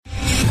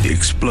The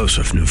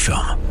explosive new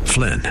film,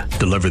 Flynn,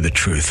 deliver the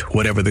truth,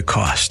 whatever the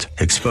cost,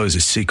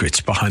 exposes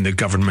secrets behind the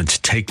government's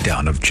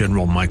takedown of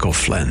General Michael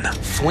Flynn.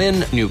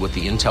 Flynn knew what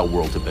the intel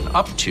world had been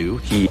up to.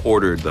 He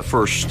ordered the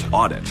first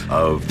audit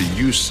of the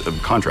use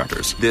of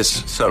contractors.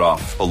 This set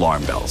off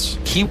alarm bells.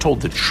 He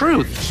told the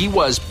truth. He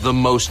was the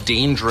most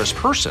dangerous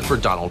person for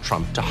Donald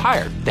Trump to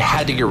hire. They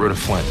had to get rid of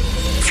Flynn.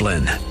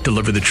 Flynn,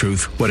 deliver the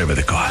truth, whatever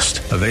the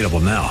cost. Available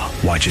now.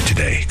 Watch it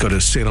today. Go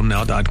to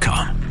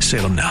salemnow.com.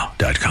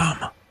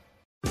 salemnow.com.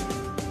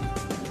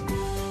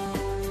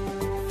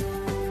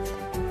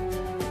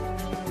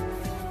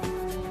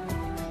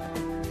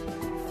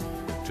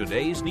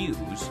 Today's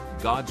news,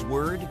 God's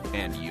Word,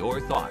 and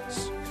your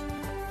thoughts.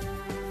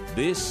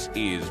 This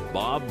is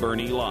Bob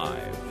Burney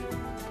Live.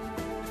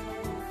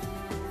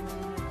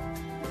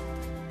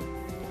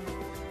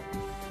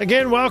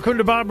 Again, welcome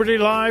to Bob Burney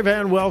Live,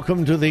 and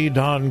welcome to the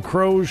Don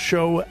Crow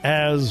Show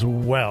as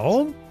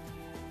well,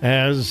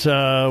 as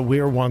we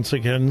are once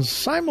again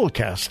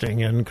simulcasting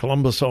in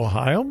Columbus,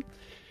 Ohio,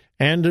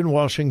 and in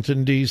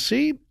Washington,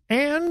 D.C.,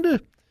 and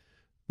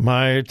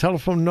my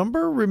telephone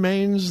number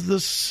remains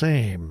the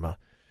same.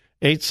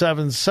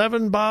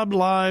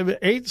 877-BOB-LIVE,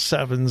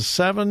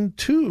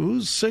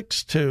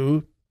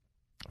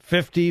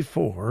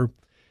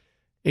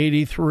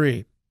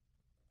 877-262-5483.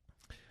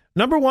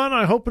 Number one,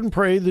 I hope and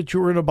pray that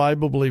you're in a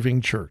Bible-believing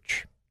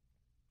church.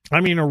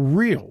 I mean, a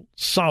real,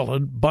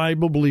 solid,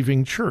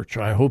 Bible-believing church.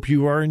 I hope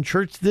you are in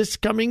church this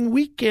coming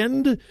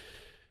weekend.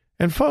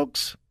 And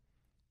folks,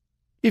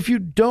 if you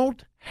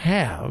don't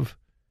have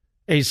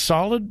a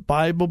solid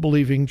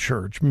Bible-believing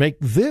church, make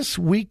this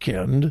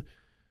weekend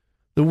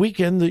the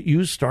weekend that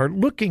you start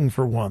looking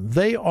for one.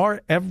 They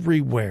are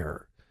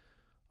everywhere.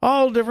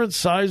 All different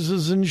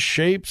sizes and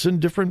shapes and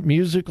different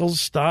musical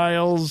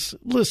styles.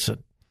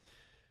 Listen,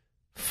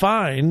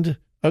 find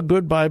a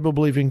good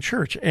Bible-believing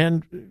church.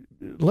 And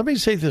let me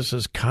say this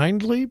as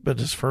kindly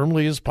but as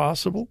firmly as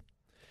possible.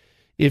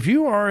 If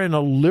you are in a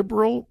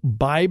liberal,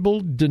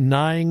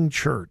 Bible-denying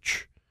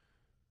church,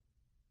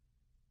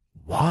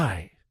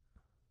 why?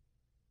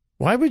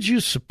 Why would you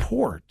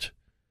support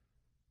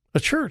a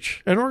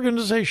church, an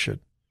organization,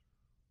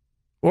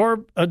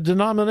 or a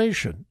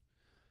denomination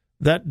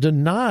that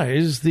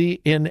denies the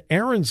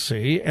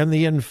inerrancy and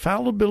the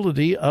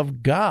infallibility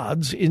of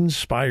God's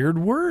inspired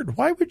word?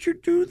 Why would you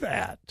do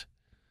that?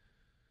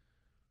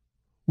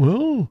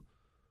 Well,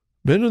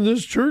 been in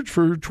this church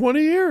for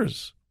 20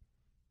 years.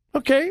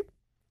 Okay,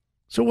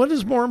 so what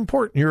is more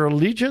important, your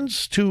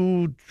allegiance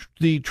to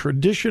the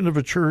tradition of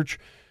a church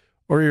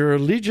or your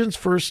allegiance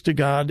first to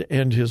God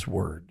and his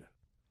word?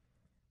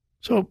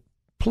 So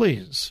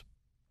please.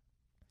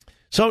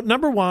 So,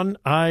 number one,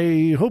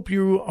 I hope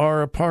you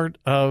are a part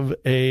of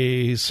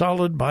a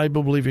solid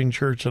Bible-believing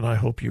church, and I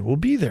hope you will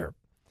be there.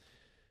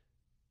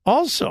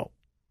 Also,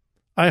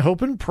 I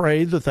hope and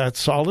pray that that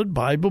solid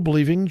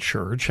Bible-believing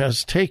church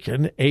has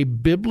taken a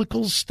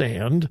biblical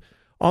stand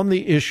on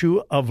the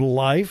issue of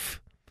life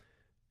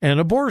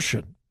and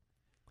abortion.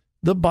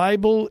 The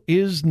Bible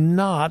is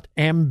not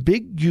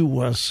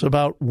ambiguous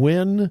about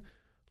when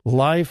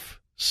life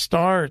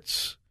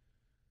starts.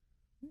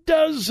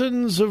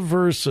 Dozens of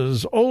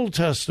verses, Old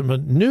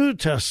Testament, New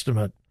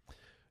Testament.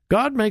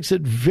 God makes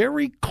it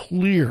very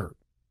clear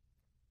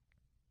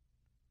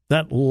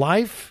that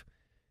life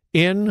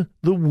in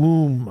the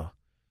womb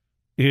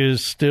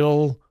is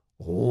still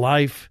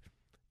life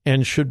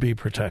and should be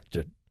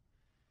protected.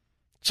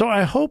 So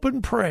I hope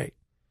and pray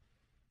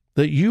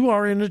that you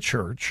are in a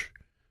church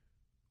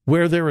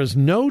where there is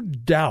no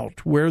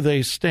doubt where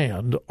they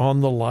stand on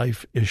the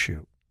life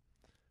issue.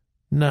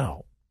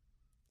 Now,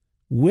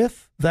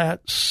 with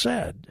that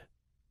said,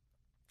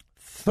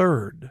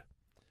 third,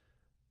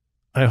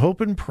 I hope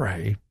and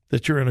pray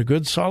that you're in a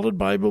good, solid,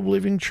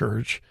 Bible-believing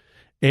church,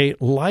 a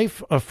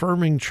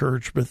life-affirming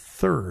church, but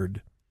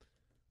third,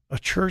 a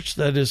church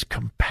that is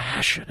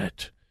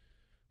compassionate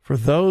for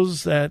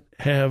those that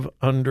have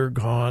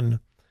undergone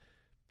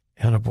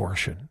an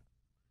abortion.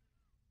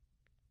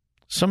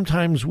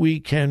 Sometimes we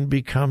can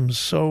become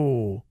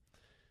so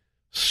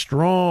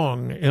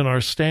strong in our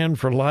stand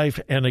for life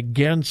and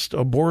against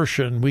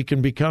abortion. We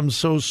can become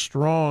so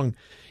strong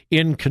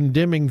in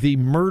condemning the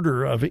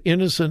murder of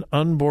innocent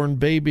unborn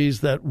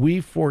babies that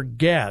we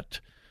forget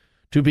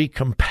to be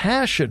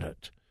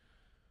compassionate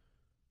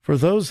for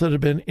those that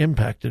have been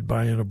impacted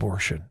by an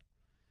abortion.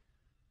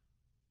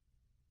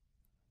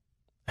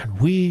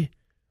 And we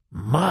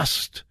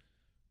must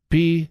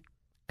be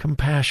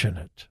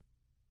compassionate.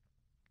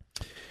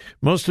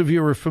 Most of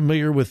you are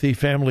familiar with the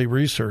Family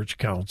Research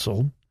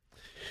Council.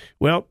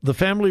 Well, the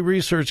Family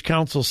Research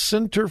Council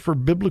Center for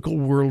Biblical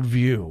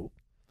Worldview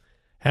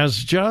has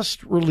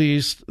just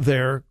released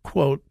their,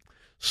 quote,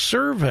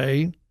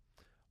 survey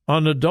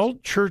on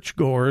adult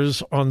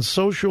churchgoers on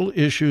social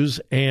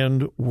issues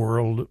and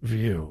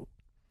worldview.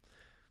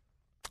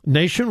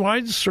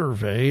 Nationwide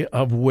survey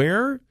of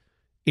where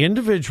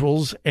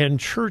individuals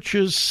and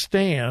churches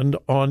stand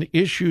on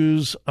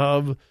issues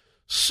of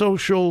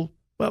social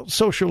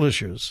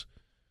issues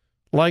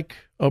like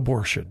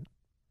abortion.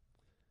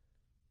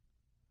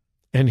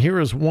 And here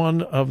is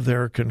one of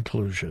their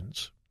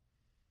conclusions.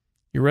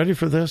 You ready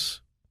for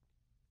this?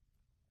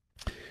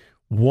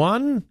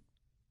 1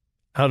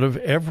 out of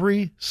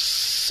every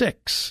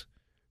 6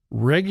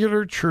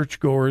 regular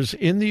churchgoers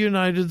in the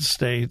United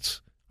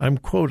States, I'm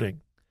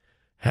quoting,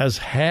 has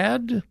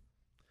had,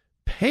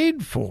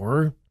 paid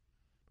for,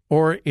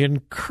 or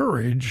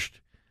encouraged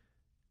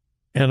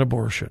an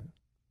abortion.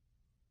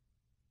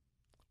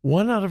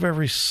 1 out of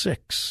every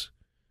 6.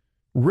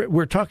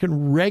 We're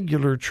talking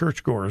regular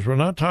churchgoers. We're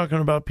not talking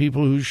about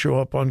people who show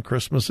up on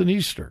Christmas and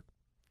Easter.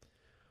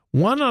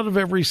 1 out of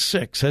every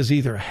 6 has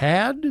either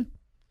had,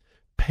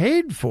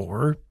 paid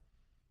for,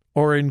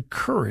 or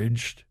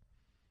encouraged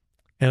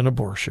an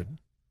abortion.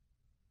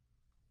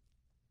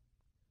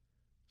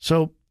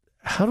 So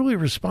how do we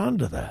respond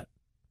to that?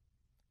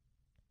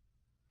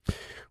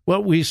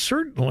 Well, we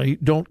certainly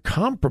don't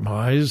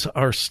compromise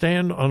our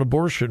stand on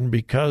abortion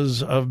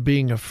because of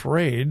being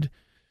afraid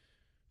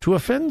to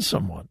offend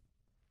someone.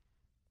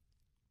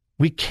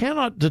 We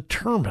cannot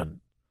determine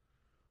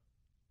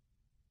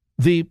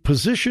the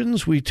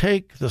positions we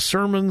take, the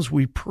sermons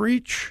we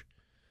preach,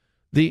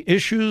 the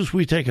issues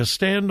we take a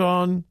stand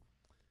on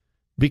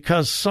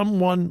because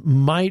someone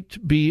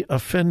might be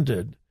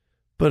offended.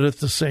 But at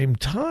the same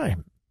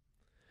time,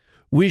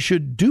 we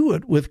should do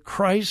it with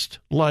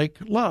Christ-like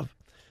love.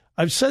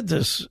 I've said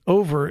this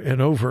over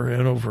and over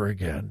and over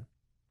again.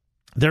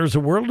 There's a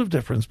world of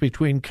difference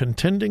between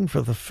contending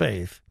for the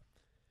faith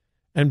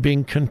and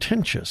being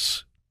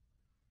contentious.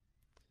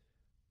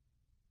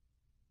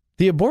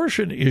 The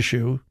abortion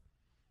issue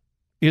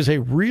is a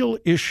real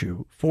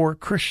issue for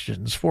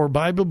Christians, for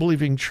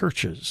Bible-believing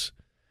churches.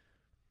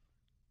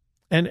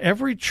 And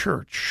every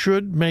church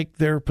should make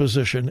their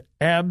position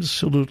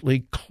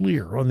absolutely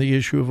clear on the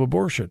issue of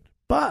abortion.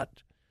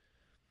 But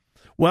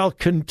while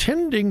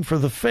contending for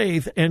the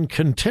faith and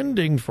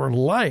contending for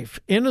life,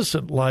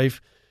 innocent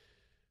life,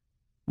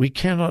 we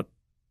cannot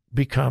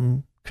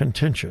become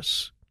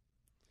contentious.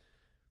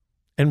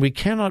 And we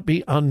cannot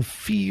be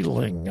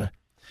unfeeling.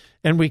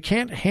 And we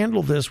can't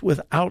handle this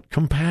without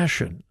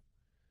compassion.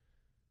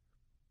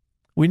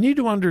 We need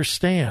to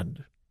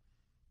understand.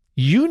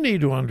 You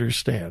need to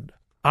understand.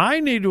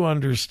 I need to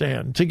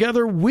understand.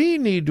 Together we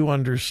need to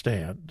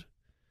understand.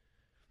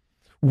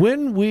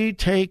 When we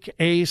take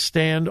a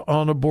stand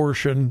on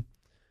abortion,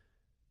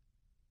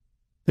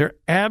 there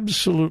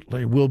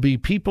absolutely will be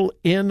people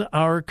in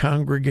our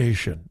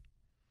congregation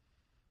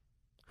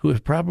who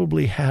have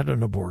probably had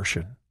an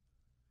abortion.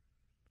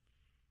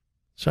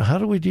 So how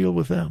do we deal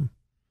with them?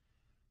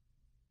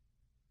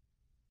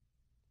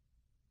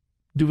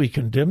 Do we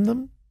condemn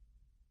them?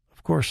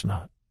 Of course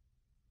not.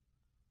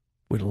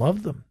 We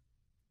love them.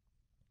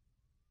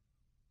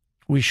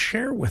 We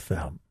share with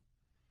them.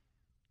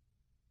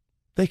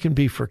 They can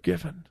be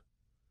forgiven.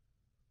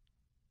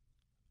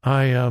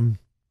 I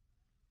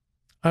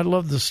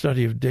love the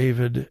study of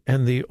David,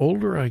 and the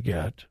older I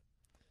get,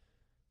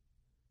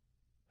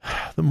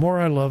 the more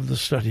I love the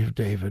study of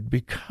David,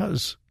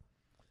 because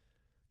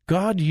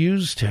God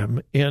used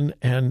him in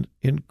an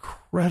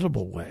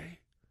incredible way.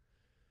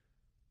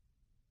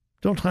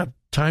 Don't have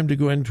time to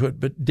go into it,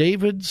 but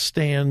David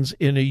stands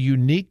in a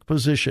unique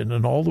position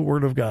in all the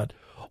Word of God.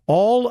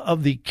 All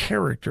of the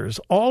characters,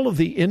 all of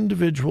the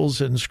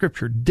individuals in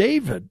Scripture,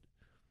 David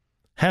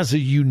has a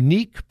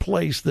unique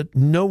place that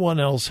no one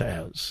else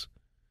has.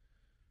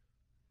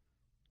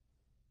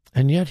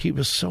 And yet he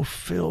was so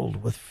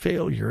filled with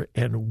failure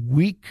and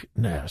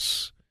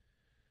weakness.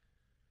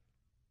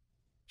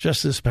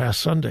 Just this past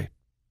Sunday,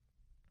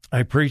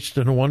 I preached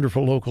in a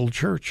wonderful local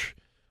church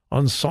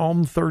on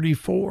Psalm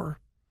 34.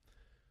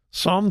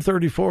 Psalm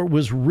 34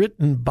 was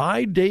written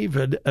by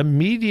David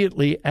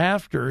immediately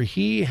after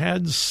he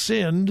had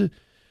sinned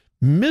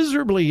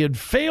miserably, had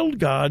failed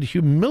God,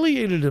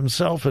 humiliated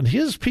himself and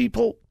his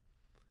people.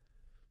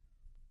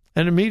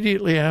 And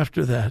immediately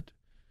after that,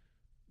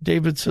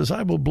 David says,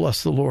 I will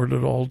bless the Lord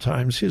at all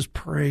times. His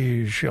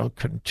praise shall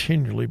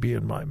continually be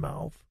in my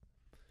mouth.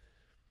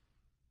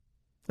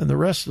 And the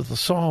rest of the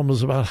psalm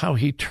is about how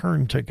he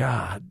turned to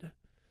God.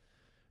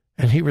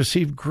 And he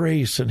received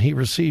grace and he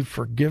received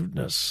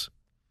forgiveness.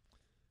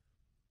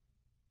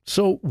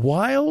 So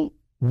while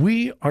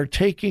we are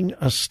taking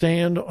a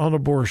stand on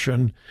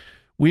abortion,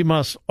 we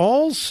must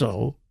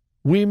also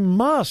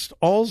remember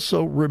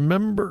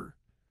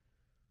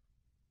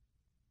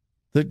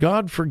that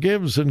God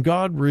forgives and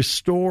God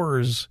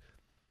restores.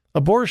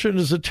 Abortion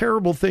is a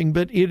terrible thing,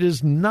 but it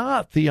is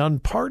not the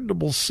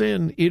unpardonable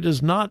sin. It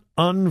is not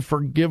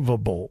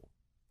unforgivable.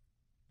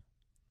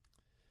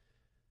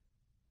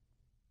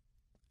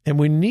 And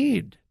we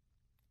need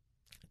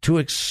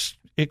to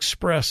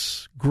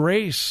express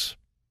grace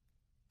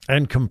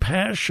and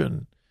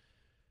compassion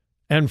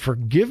and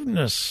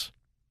forgiveness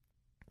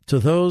to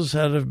those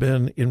that have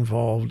been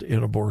involved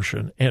in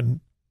abortion. And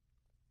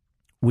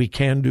we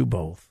can do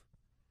both.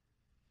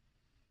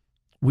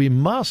 We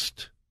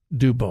must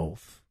do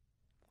both.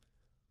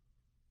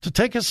 To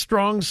take a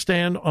strong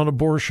stand on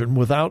abortion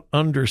without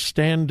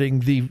understanding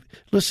the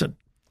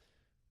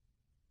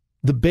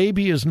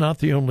baby is not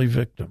the only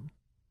victim.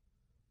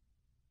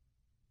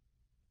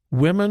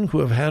 women who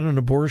have had an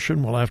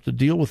abortion will have to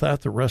deal with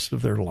that the rest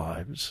of their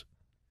lives.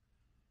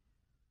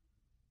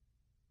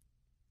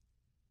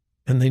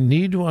 And they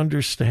need to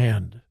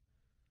understand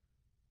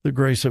the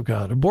grace of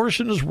God.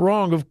 Abortion is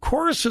wrong. Of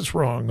course it's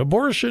wrong.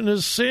 Abortion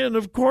is sin.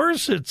 Of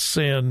course it's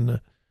sin.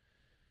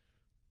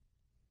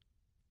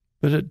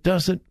 But it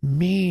doesn't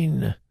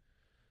mean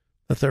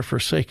that they're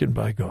forsaken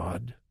by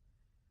God.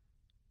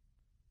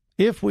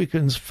 If we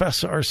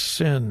confess our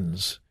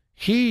sins,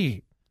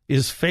 He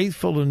is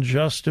faithful and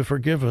just to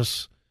forgive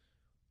us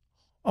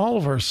all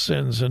of our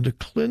sins and to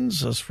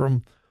cleanse us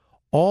from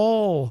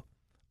all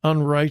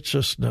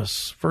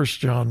unrighteousness, 1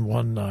 John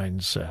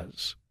 1:9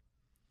 says.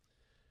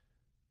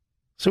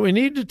 So we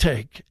need to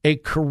take a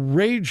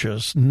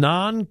courageous,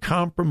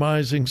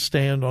 non-compromising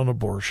stand on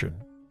abortion,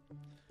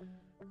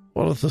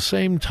 while at the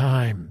same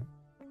time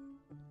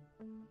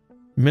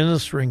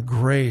ministering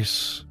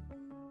grace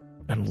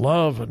and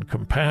love and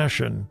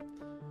compassion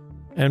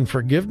and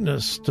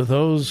forgiveness to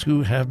those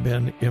who have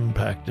been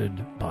impacted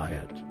by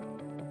it.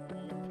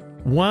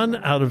 1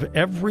 out of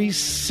every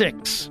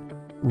 6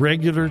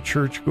 regular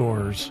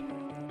churchgoers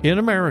in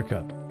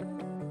America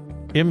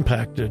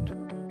impacted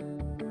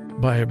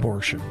by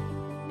abortion.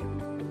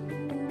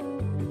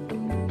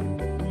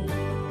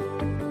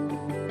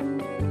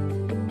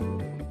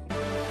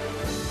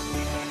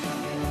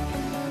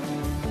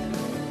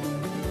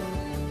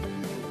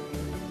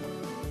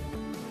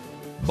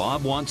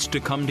 Bob wants to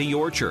come to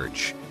your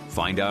church.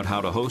 Find out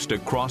how to host a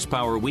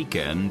Crosspower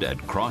weekend at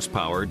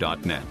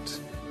crosspower.net.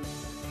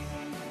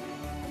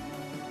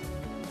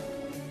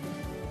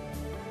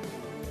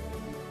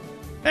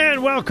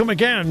 And welcome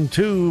again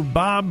to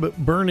Bob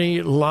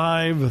Burney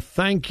Live.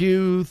 Thank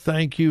you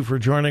for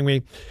joining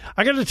me.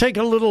 I got to take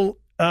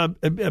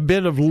a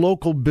bit of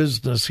local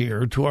business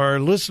here to our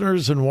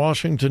listeners in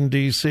Washington,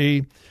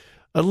 D.C.,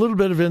 a little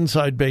bit of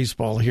inside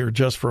baseball here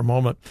just for a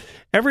moment.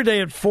 Every day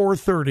at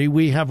 4:30,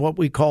 we have what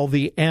we call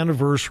the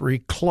Anniversary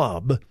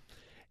Club.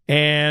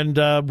 And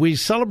we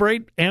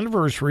celebrate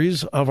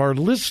anniversaries of our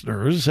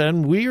listeners,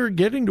 and we are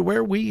getting to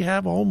where we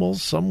have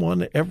almost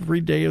someone every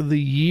day of the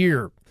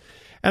year.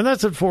 And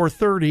that's at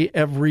 4:30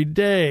 every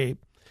day.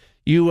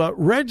 You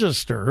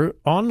register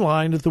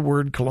online at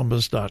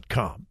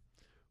thewordcolumbus.com.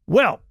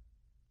 Well,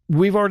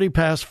 we've already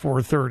passed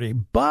 4:30,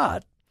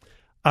 but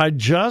I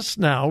just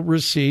now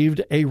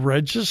received a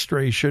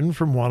registration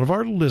from one of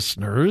our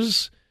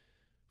listeners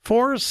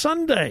for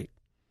Sunday.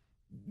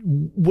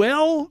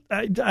 Well,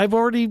 I've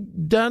already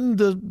done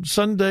the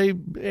Sunday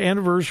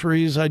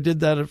anniversaries. I did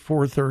that at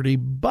 4:30,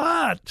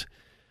 but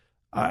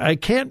I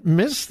can't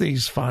miss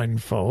these fine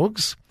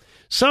folks.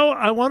 So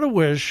I want to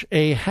wish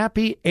a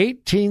happy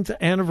 18th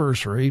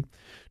anniversary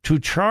to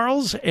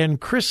Charles and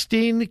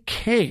Christine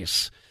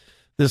Case.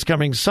 This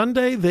coming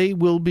Sunday, they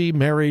will be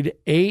married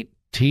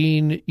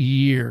 18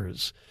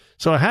 years.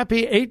 So a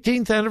happy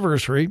 18th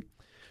anniversary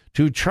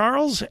to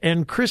Charles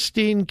and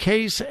Christine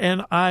Case,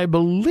 and I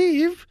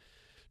believe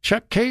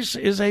Chuck Case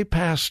is a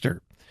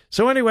pastor.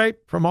 So anyway,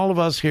 from all of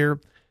us here,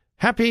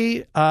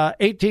 happy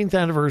 18th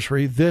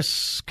anniversary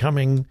this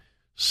coming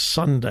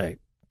Sunday.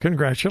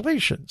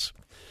 Congratulations.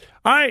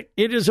 All right,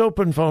 it is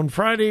Open Phone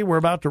Friday. We're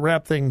about to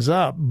wrap things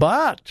up,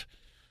 but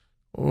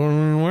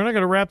we're not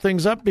going to wrap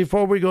things up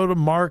before we go to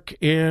Mark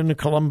in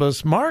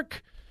Columbus.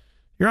 Mark,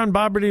 you're on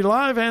Bob Burney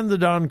Live and the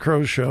Don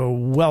Crow Show.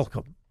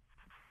 Welcome.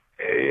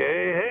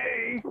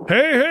 Hey.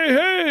 Hey, hey,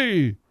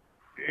 hey.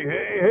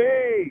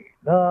 Hey.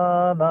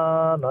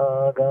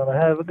 No, gonna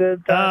have a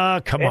good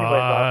time. Come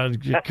on.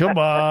 Come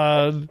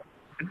on.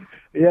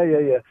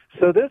 Yeah.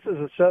 So this is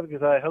a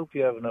subject I hope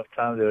you have enough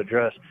time to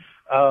address.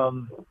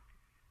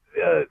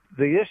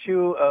 The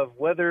issue of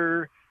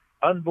whether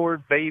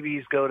unborn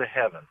babies go to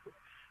heaven.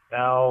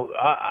 Now,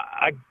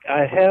 I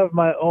have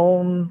my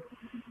own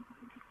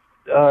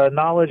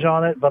knowledge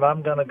on it, but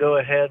I'm going to go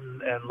ahead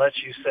and let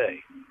you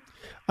say.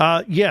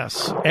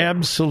 Yes,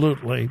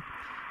 absolutely.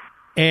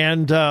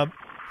 And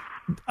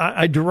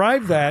I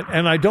derive that,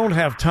 and I don't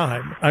have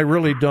time. I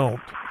really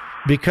don't,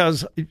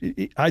 because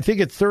I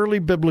think it's thoroughly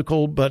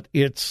biblical, but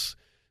it's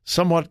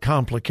somewhat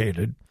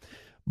complicated.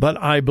 But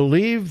I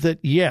believe that,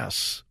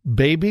 yes,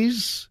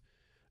 babies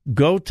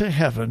go to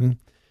heaven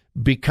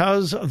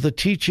because of the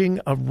teaching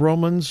of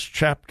Romans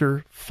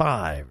chapter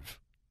 5.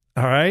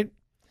 All right?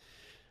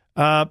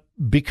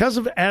 Because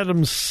of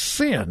Adam's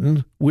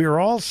sin, we are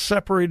all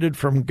separated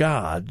from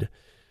God,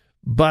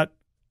 but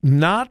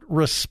not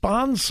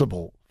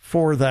responsible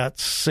for that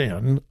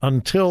sin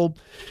until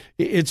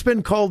it's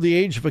been called the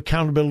age of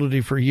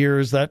accountability for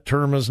years. That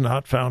term is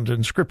not found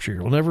in Scripture.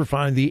 You'll never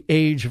find the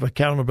age of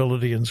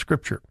accountability in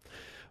Scripture.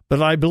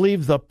 But I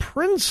believe the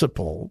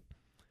principle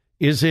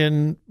is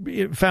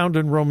found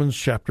in Romans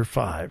chapter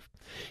 5.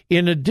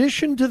 In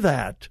addition to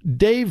that,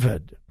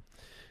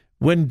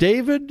 when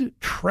David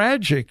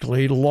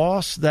tragically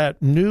lost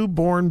that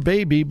newborn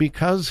baby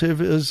because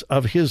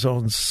of his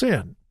own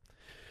sin,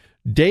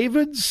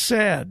 David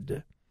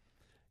said,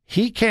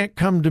 "He can't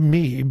come to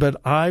me, but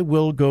I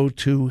will go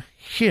to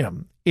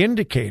him,"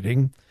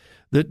 indicating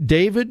that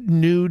David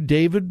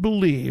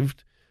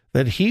believed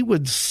that he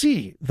would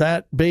see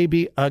that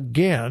baby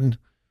again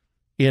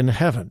in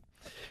heaven.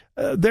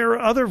 There are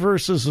other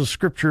verses of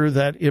Scripture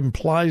that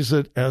implies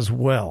it as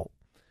well,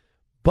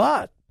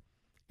 but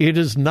it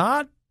is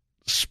not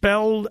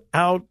spelled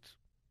out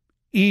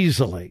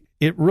easily.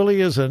 It really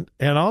isn't.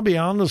 And I'll be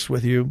honest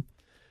with you,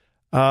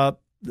 I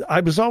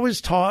was always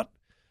taught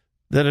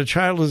that a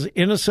child is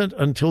innocent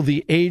until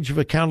the age of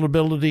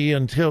accountability,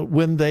 until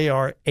when they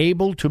are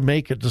able to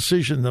make a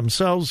decision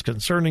themselves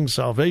concerning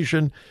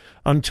salvation.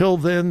 Until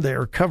then, they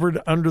are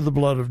covered under the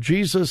blood of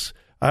Jesus.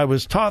 I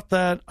was taught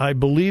that. I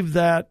believed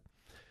that.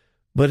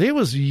 But it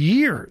was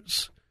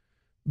years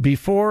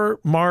before,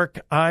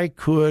 Mark, I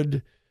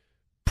could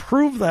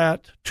prove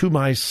that to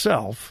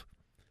myself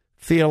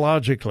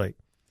theologically.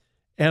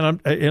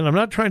 And I'm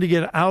not trying to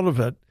get out of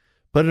it,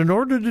 but in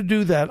order to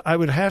do that, I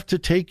would have to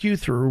take you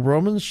through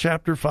Romans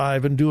chapter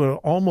 5 and do an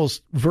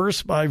almost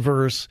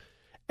verse-by-verse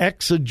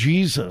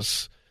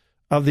exegesis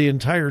of the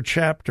entire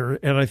chapter.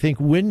 And I think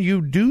when you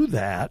do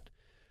that,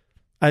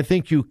 I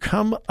think you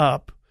come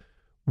up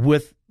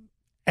with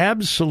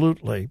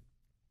absolutely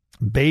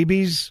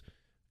babies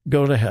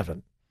go to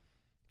heaven.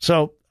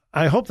 So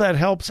I hope that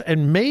helps.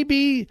 And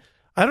maybe,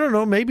 I don't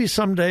know, maybe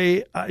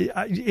someday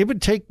it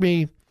would take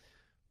me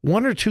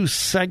one or two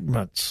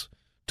segments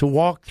to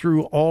walk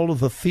through all of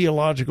the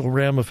theological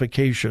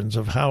ramifications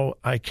of how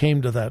I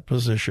came to that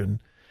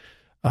position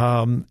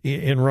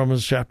in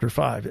Romans chapter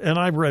 5. And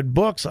I've read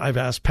books, I've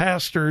asked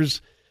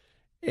pastors,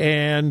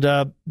 and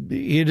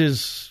it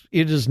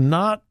is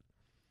not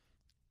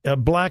a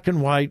black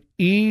and white,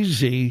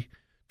 easy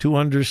to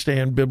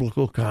understand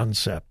biblical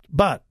concept.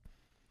 But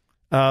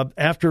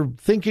after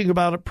thinking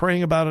about it,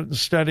 praying about it, and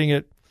studying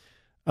it,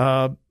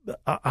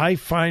 I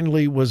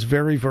finally was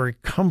very, very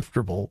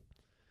comfortable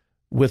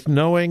with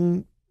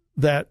knowing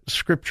that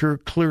Scripture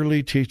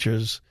clearly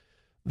teaches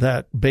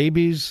that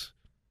babies,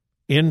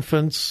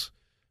 infants,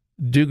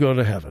 do go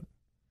to heaven.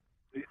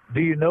 Do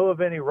you know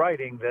of any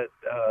writing that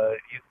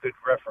you could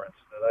reference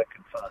that I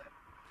can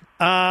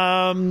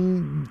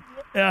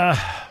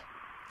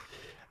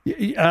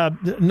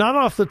find? Not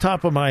off the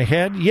top of my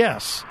head.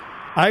 Yes,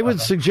 I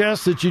would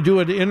suggest that you do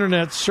an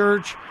internet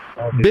search,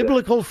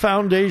 Biblical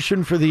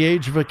Foundation for the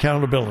Age of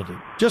Accountability.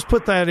 Just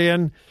put that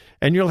in,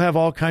 and you'll have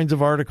all kinds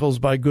of articles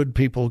by good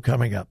people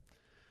coming up.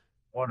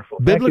 Wonderful.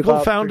 Biblical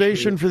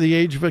Foundation for the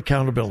Age of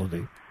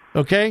Accountability.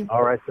 Okay?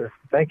 All right, sir.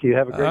 Thank you.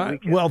 Have a great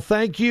weekend. Well,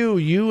 thank you.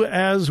 You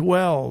as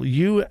well.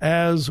 You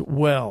as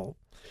well.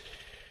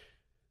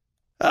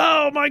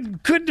 Oh, my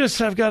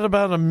goodness. I've got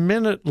about a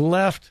minute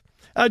left.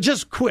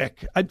 Just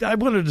quick. I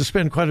wanted to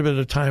spend quite a bit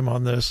of time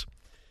on this.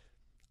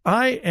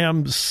 I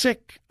am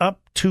sick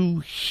up to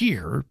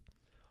here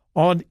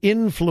on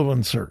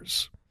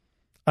influencers.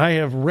 I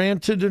have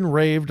ranted and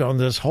raved on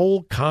this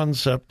whole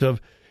concept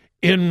of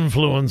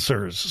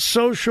influencers,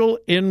 social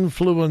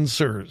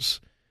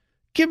influencers.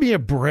 Give me a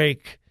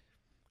break.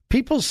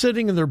 People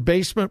sitting in their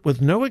basement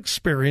with no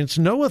experience,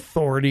 no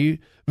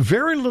authority,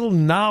 very little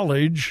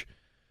knowledge,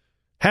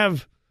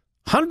 have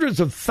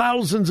hundreds of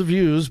thousands of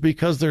views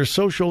because they're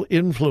social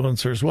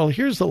influencers. Well,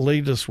 here's the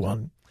latest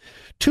one.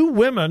 2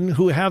 women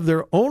who have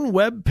their own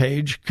web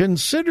page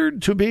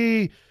considered to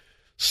be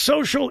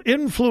social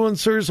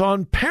influencers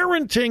on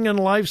parenting and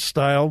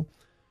lifestyle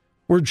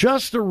were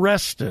just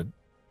arrested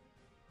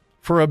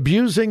for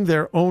abusing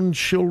their own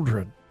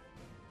children.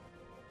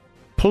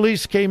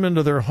 Police came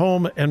into their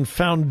home and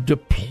found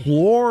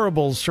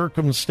deplorable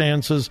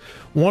circumstances.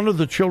 One of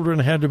the children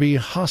had to be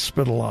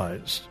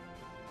hospitalized.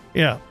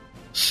 Yeah,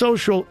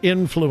 social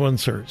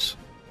influencers.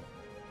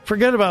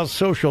 Forget about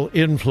social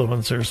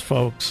influencers,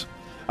 folks.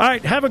 All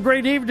right, have a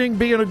great evening.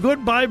 Be in a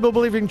good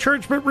Bible-believing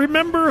church, but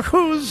remember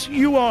whose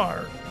you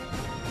are.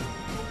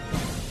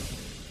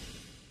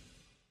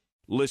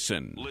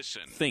 Listen,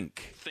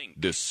 think,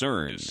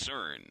 discern.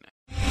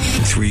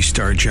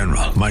 3-star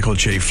General Michael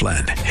J.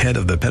 Flynn, head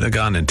of the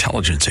Pentagon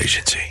Intelligence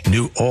Agency,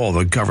 knew all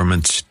the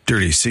government's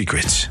dirty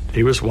secrets.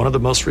 He was one of the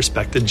most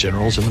respected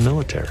generals in the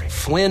military.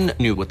 Flynn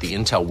knew what the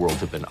intel world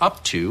had been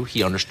up to.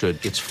 He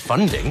understood its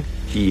funding.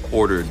 He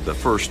ordered the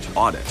first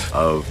audit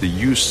of the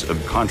use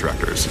of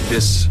contractors.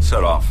 This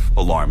set off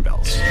alarm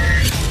bells.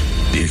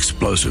 The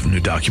explosive new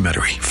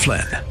documentary,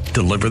 Flynn,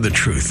 Deliver the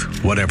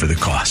Truth, Whatever the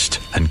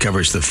Cost,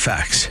 uncovers the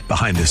facts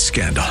behind this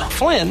scandal.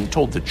 Flynn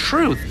told the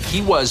truth.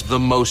 He was the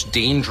most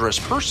dangerous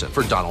person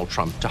for Donald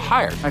Trump to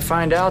hire. I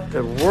find out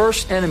the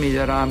worst enemy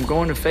that I'm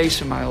going to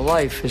face in my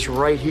life is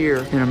right here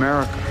in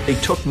America. They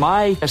took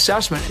my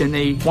assessment and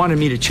they wanted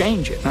me to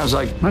change it. And I was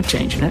like, I'm not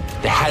changing it.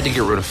 They had to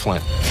get rid of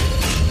Flynn.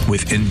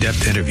 With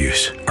in-depth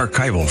interviews,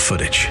 archival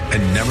footage,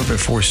 and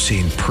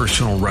never-before-seen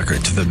personal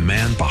records of the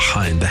man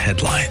behind the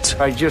headlines.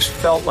 I just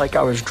felt like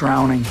I was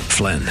drowning.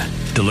 Flynn,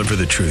 Deliver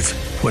the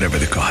Truth, Whatever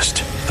the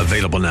Cost.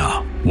 Available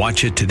now.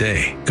 Watch it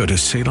today. Go to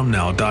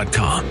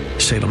salemnow.com.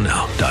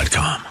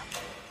 salemnow.com.